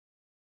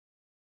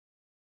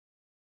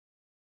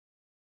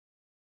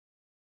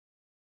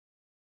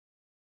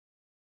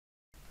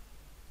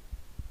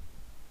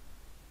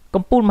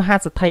កំពូលមហា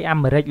សេដ្ឋីអា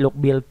មេរិកលោក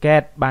Bill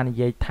Gates បាននិ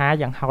យាយថា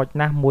យ៉ាងហោច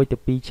ណាស់1 ទៅ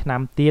 2 ឆ្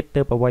នាំទៀត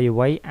ទើបអ្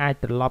វីៗអាច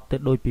ត្រឡប់ទៅ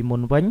ដូចពីមុ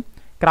នវិញ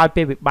ក្រោយ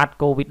ពេលវិបត្តិ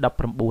COVID-19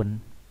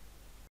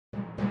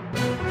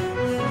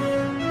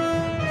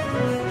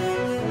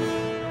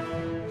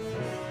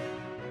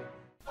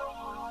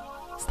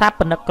 ស្ថា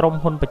បនិកក្រុម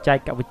ហ៊ុនបច្ចេក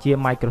វិទ្យា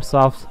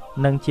Microsoft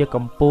និងជា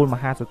កំពូលម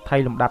ហាសេដ្ឋី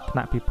លំដាប់ថ្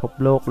នាក់ពិភព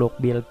លោកលោក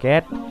Bill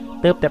Gates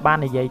ទើបតែបាន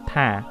និយាយ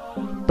ថា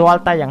ទា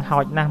ល់តែយ៉ាងហោ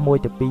ចណាស់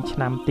1 ទៅ 2 ឆ្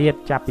នាំទៀត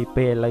ចាប់ពី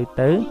ពេលឥឡូវ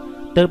ទៅ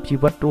ទើបជី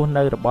វិតរស់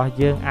នៅរបស់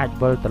យើងអាច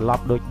វិលត្រឡ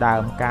ប់ដូចដើ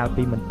មកាល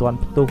ពីមិនទាន់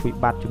ផ្ទុះវិ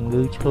បត្តិជំ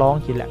ងឺឆ្លង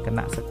ជាលក្ខ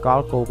ណៈសកល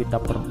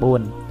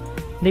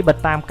COVID-19 នេះបើ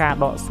តាមការ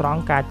ដកស្រ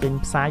ង់ការចេញ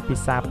ផ្សាយពី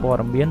សារព័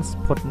ត៌មាន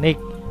Sputnik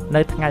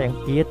នៅថ្ងៃអ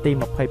ង្គារទី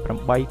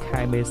28 ខែ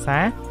មេសា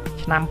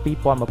ឆ្នាំ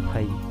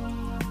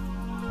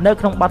2020នៅ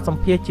ក្នុងបទស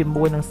ម្ភាសន៍ជា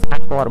មួយនឹងសារ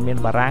ព័ត៌មាន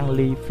បារាំង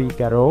Le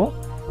Figaro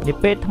នា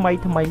ពេលថ្មី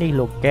នេះ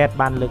លោក Gates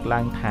បានលើកឡើ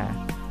ងថា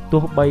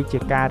ទោះបីជា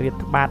ការរាត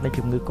ត្បាតនៃ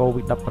ជំងឺ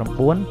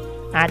COVID-19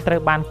 អាចត្រូ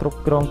វបានគ្រប់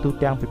គ្រងទូ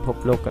ទាំងពិភព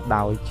លោកក៏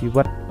ដោយជី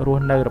វិតរ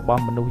ស់នៅរប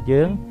ស់មនុស្ស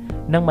យើង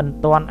នឹងមិន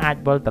ទាន់អាច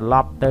វិលត្រឡ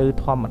ប់ទៅ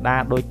ធម្មតា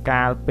ដោយ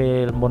កាលពេ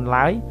លមុន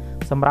ឡើយ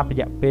សម្រាប់រ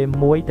យៈពេល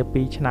1 ទៅ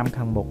 2 ឆ្នាំ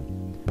ខាងមុខ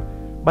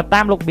បើ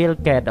តាមលោក Bill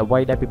Gates អ្វី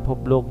ដែលពិភព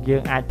លោកយើ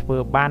ងអាចធ្វើ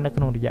បាននៅ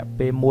ក្នុងរយៈ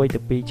ពេល1 ទៅ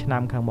 2 ឆ្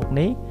នាំខាងមុខ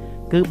នេះ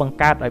គឺបង្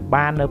កើតឲ្យ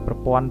បាននៅប្រ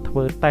ព័ន្ធធ្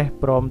វើតេស្ត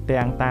ព្រម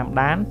ទាំងតាម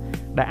ដាន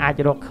ដែលអាច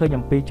រកឃើញ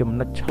អំពីចំ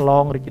ណុចឆ្ល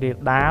ងរីករាល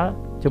ដាល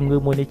ជំងឺ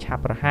មួយនេះឆា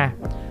ប់រហ័ស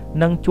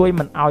និងជួយ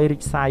មិនឲ្យរី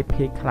កសាយ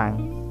ភាយខ្លាំង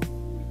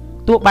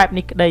ទោះបែប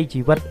នេះក្តី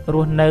ជីវិតរ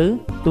ស់នៅ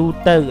ទូ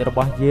ទៅរប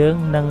ស់យើង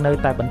នឹងនៅ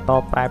តែបន្ត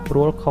ប្រែប្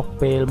រួលខុស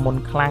ពេលមុន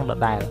ខ្លាំងដ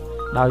ដែល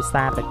ដោយ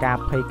សារតែការ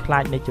ភ័យខ្លា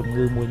ចនៃជំ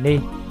ងឺមួយនេះ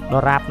ដ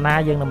រាបណា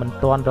យើងនឹងមិន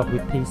ទាន់រក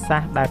វិធីសា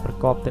ស្ត្រដែលប្រ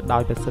កបទៅដោ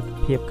យប្រសិទ្ធ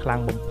ភាពខ្លាំ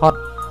ងបំផុត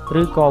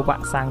ឬក៏វ៉ា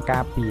ក់សាំងកា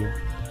រពារ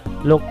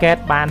លោក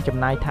Gates បានចំ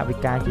ណាយថវិ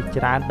កាជា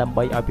ច្រើនដើម្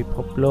បីឲ្យពិភ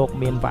ពលោក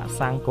មានវ៉ាក់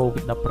សាំង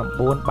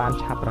COVID-19 បាន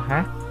ឆាប់រហ័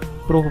ស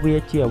ព្រោះវា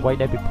ជាអ្វី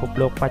ដែលពិភព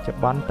លោកបច្ចុ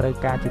ប្បន្នត្រូវ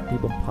ការជាទី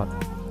បំផុត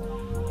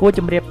គួរ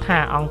ជម្រាបថា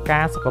អង្គ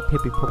ការសុខភាព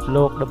ពិភព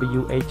លោក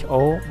WHO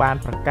បាន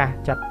ប្រកាស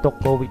ចាត់ទុក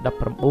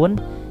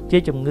COVID-19 ជា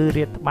ជំងឺ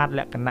រាតត្បាតល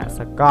ក្ខណៈ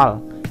សកល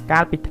កា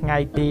លពីថ្ងៃ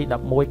ទី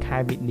11 ខែ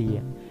មិនិនា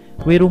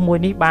វីរុសមួយ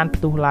នេះបាន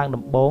ផ្ទុះឡើង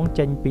ដំបូង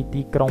ចេញពី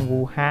ទីក្រុង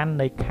វូហាន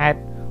នៃខេត្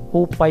ត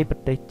ហ៊ូប៉ៃប្រ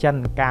ទេសចិន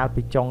កាល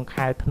ពីចុង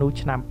ខែធ្នូ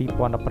ឆ្នាំ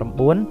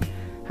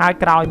2019ហើយ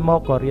ក្រោយមក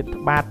ក៏រាត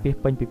ត្បាតពាស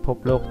ពេញពិភព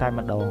លោកតែ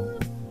ម្ដង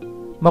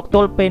មកទ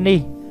ល់ពេលនេះ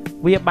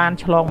វាបាន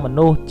ឆ្លងម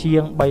នុស្សជា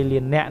ង3 លា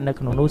ននាក់នៅ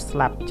ក្នុងនោះស្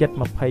លាប់ជិត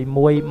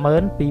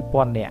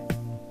 21,200 នាក់